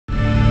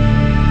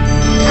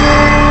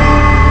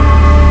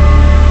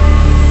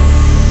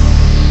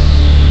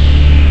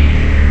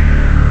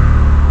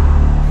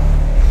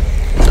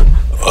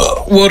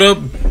What up,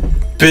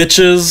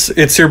 bitches?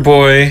 It's your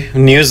boy,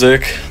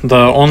 Nusic, the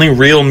only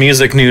real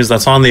music news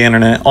that's on the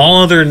internet.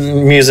 All other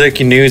music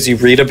news you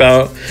read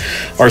about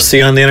or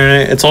see on the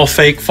internet, it's all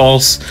fake,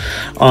 false.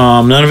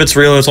 None of it's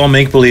real, it's all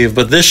make-believe.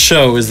 But this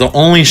show is the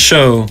only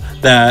show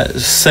that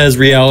says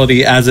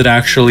reality as it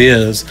actually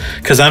is.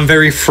 Because I'm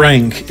very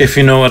frank, if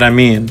you know what I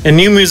mean. In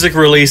new music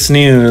release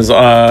news,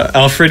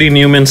 Alfred E.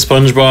 Newman,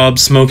 SpongeBob,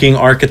 Smoking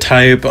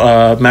Archetype,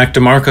 Mac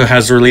Demarco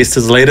has released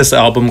his latest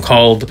album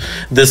called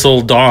This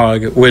Old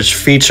Dog, which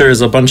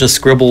features a bunch of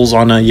scribbles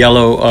on a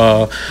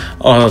yellow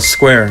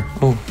square.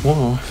 Oh,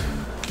 whoa.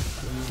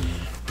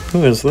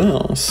 Who is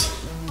this?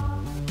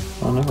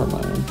 Oh, never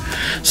mind.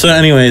 So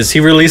anyways, he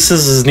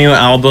releases his new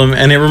album,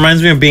 and it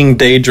reminds me of being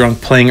day drunk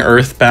playing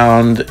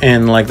Earthbound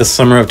in like the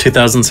summer of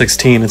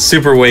 2016. It's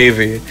super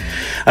wavy.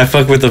 I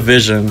fuck with the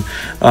vision.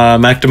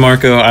 Mac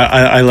DeMarco,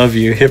 I love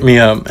you. Hit me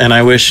up. And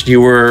I wish you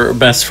were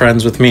best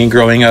friends with me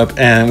growing up,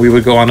 and we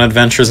would go on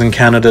adventures in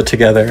Canada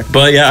together.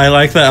 But yeah, I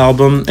like the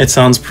album. It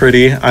sounds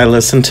pretty. I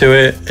listened to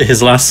it.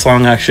 His last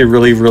song actually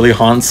really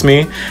haunts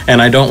me, and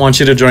I don't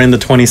want you to join the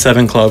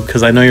 27 club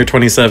because I know you're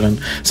 27.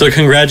 So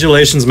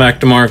congratulations,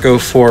 Mac DeMarco,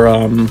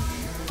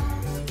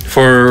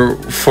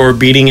 for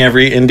beating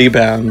every indie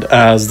band,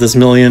 as this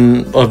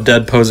Million of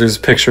Dead Posers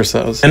picture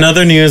says. In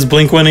other news,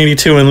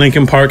 Blink-182 and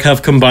Linkin Park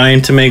have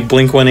combined to make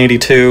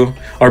Blink-182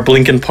 or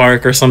Blinkin'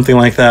 Park or something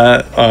like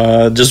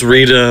that. Just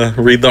read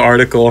the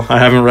article. I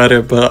haven't read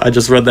it, but I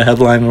just read the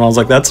headline and I was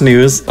like, that's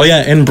news. Oh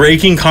yeah, in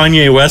breaking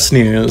Kanye West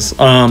news,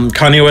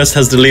 Kanye West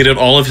has deleted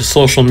all of his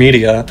social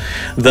media.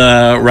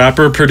 The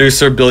rapper,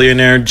 producer,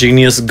 billionaire,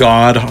 genius,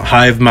 god,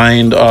 hive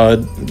mind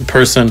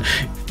person.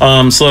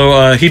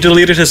 So he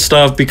deleted his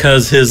stuff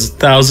because his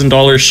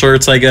 $1,000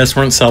 shirts, I guess,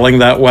 weren't selling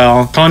that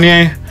well.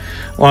 Kanye,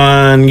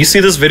 when you see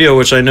this video,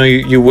 which I know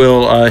you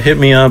will, hit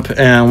me up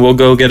and we'll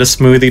go get a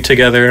smoothie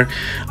together.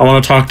 I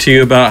want to talk to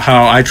you about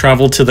how I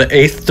traveled to the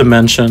 8th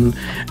dimension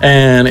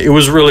and it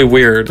was really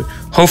weird.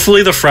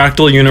 Hopefully the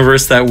fractal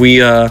universe that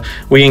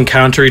we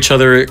encounter each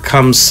other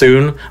comes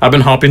soon. I've been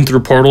hopping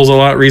through portals a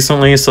lot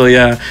recently, so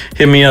yeah,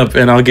 hit me up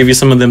and I'll give you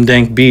some of them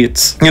dank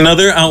beats. In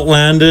other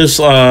outlandish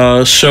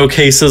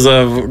showcases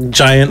of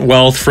giant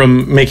wealth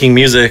from making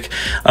music,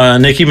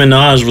 Nicki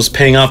Minaj was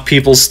paying off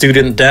people's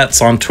student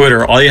debts on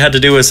Twitter. All you had to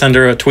do was send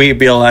her a tweet,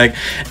 be like,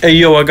 hey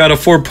yo, I got a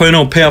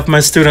 4.0, pay off my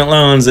student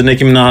loans, and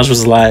Nicki Minaj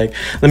was like,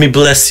 let me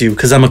bless you,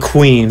 because I'm a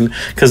queen.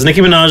 Because Nicki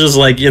Minaj is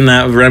like in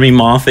that Remy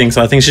Ma thing,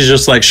 so I think she's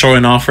just like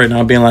showing off right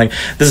now, being like,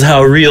 this is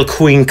how a real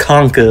queen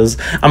conquers.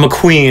 I'm a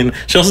queen.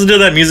 She also did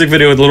that music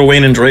video with Lil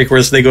Wayne and Drake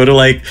where they go to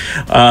like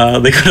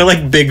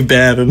Big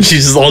Ben and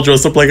she's just all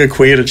dressed up like a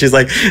queen and she's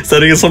like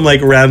sitting in some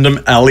like random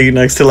alley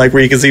next to like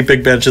where you can see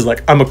Big Ben. She's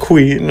like, I'm a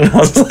queen. And I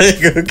was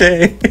like,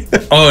 okay.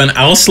 Oh, and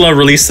Alsla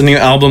released a new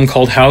album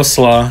called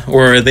Housela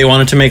where they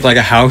wanted to make like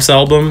a house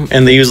album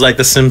and they used like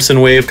the Simpson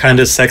wave kind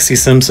of sexy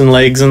Simpson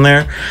legs in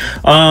there.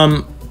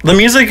 The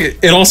music,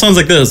 it all sounds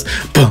like this.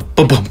 Bum,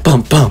 bum, bum,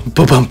 bum, bum,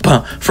 bum, bum,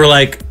 bum, for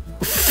like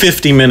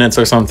 50 minutes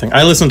or something.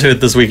 I listened to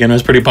it this weekend. It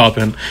was pretty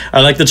poppin'.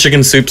 I like the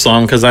Chicken Soup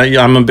song because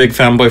I'm a big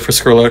fanboy for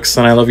Skrillex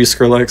and I love you,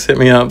 Skrillex. Hit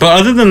me up.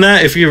 But other than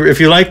that, if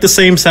you like the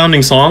same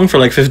sounding song for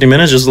like 50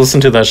 minutes, just listen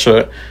to that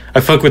shit. I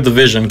fuck with the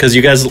vision because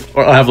you guys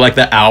have like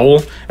the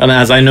owl, and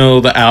as I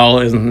know, the owl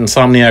in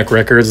Insomniac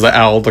Records, the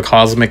owl, the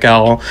cosmic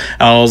owl.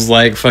 Owl's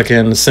like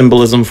fucking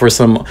symbolism for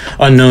some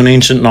unknown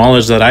ancient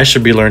knowledge that I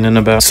should be learning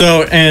about.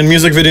 So, in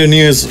music video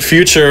news,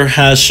 Future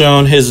has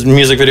shown his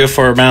music video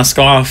for Mask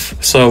Off.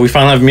 So we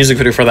finally have a music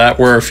video for that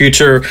where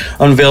Future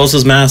unveils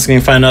his mask and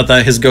you find out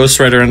that his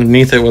ghostwriter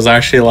underneath it was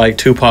actually like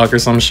Tupac or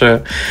some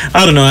shit.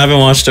 I don't know, I haven't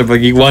watched it,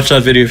 but you watch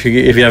that video if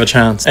you have a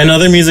chance. And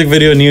other music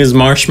video news,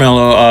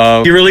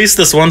 Marshmello, he released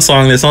this one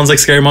song that sounds like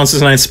Scary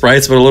Monsters Night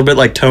Sprites, but a little bit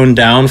like toned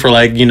down for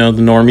like, you know,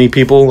 the normie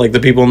people, like the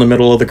people in the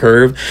middle of the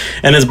curve.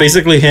 And it's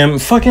basically him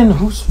fucking,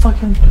 who's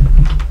fucking,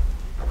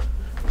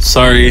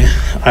 sorry,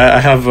 I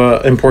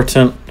have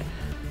important.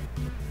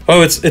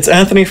 Oh, it's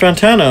Anthony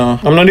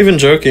Fantano. I'm not even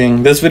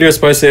joking. This video is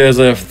spicy as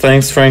if.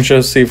 Thanks,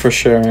 FrankJavCee, for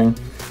sharing.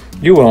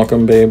 You're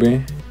welcome,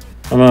 baby.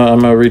 I'm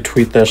gonna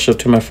retweet that shit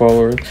to my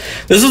followers.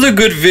 This is a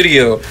good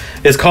video.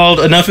 It's called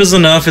Enough is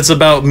Enough. It's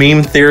about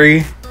meme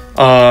theory.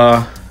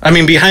 I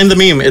mean, behind the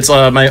meme, it's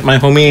my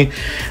homie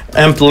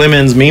Emp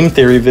Lemon's meme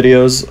theory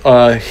videos.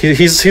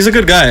 He's a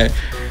good guy.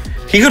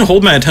 He could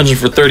hold my attention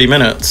for 30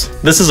 minutes.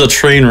 This is a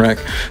train wreck.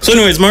 So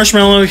anyways,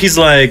 Marshmello, he's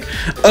like,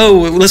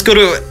 oh, let's go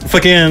to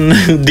fucking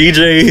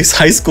DJ's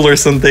high school or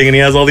something, and he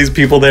has all these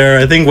people there.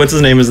 I think, what's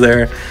his name is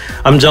there?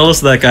 I'm jealous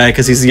of that guy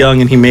because he's young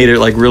and he made it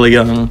like really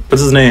young.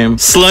 What's his name?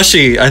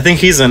 Slushy, I think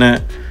he's in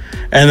it.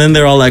 And then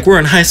they're all like, we're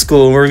in high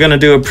school and we're gonna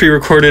do a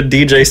pre-recorded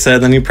DJ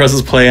set. Then he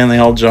presses play and they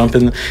all jump,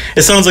 and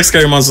it sounds like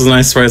Scary Monsters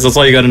Night Sprites. That's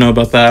all you gotta know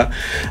about that.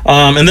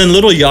 And then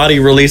Lil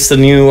Yachty released a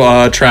new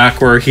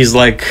track where he's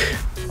like,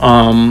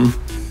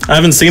 I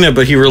haven't seen it,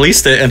 but he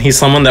released it and he's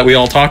someone that we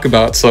all talk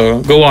about,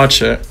 so go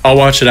watch it. I'll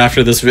watch it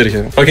after this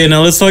video. Okay,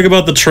 now let's talk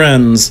about the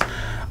trends.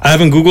 I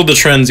haven't Googled the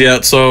trends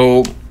yet,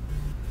 so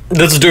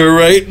let's do it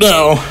right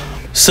now.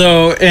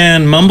 So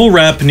in mumble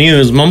rap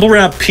news, mumble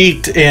rap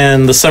peaked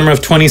in the summer of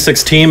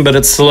 2016, but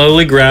it's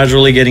slowly,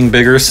 gradually getting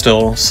bigger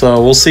still.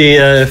 So we'll see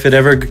if it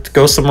ever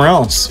goes somewhere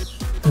else.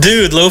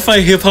 Dude, lo-fi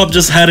hip-hop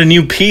just had a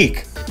new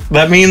peak.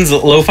 That means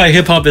that lo-fi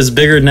hip-hop is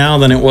bigger now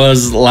than it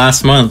was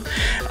last month.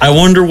 I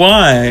wonder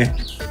why.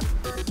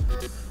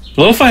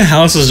 Lo-fi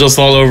house is just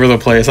all over the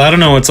place. I don't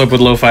know what's up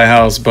with lo-fi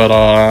house, but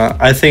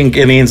I think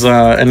it needs He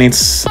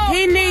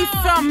needs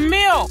some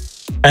milk.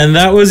 And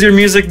that was your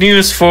music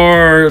news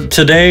for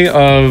today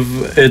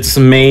it's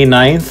May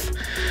 9th.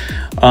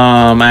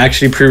 I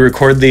actually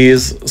pre-record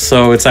these,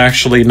 so it's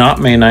actually not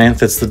May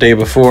 9th, it's the day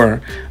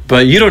before.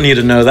 But you don't need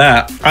to know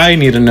that. I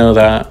need to know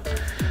that.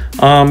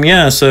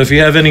 Yeah, so if you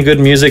have any good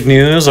music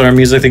news or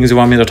music things you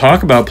want me to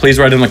talk about, please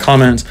write in the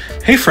comments,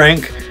 hey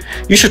Frank,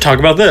 you should talk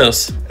about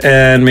this,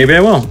 and maybe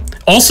I will.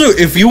 Also,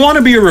 if you want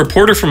to be a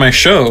reporter for my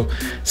show,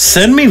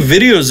 send me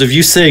videos of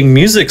you saying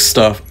music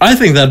stuff. I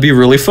think that'd be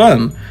really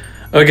fun.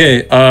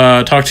 Okay,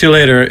 talk to you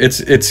later.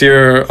 It's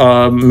your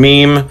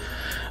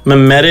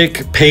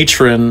memetic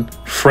patron,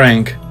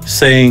 Frank,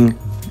 saying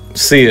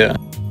see ya.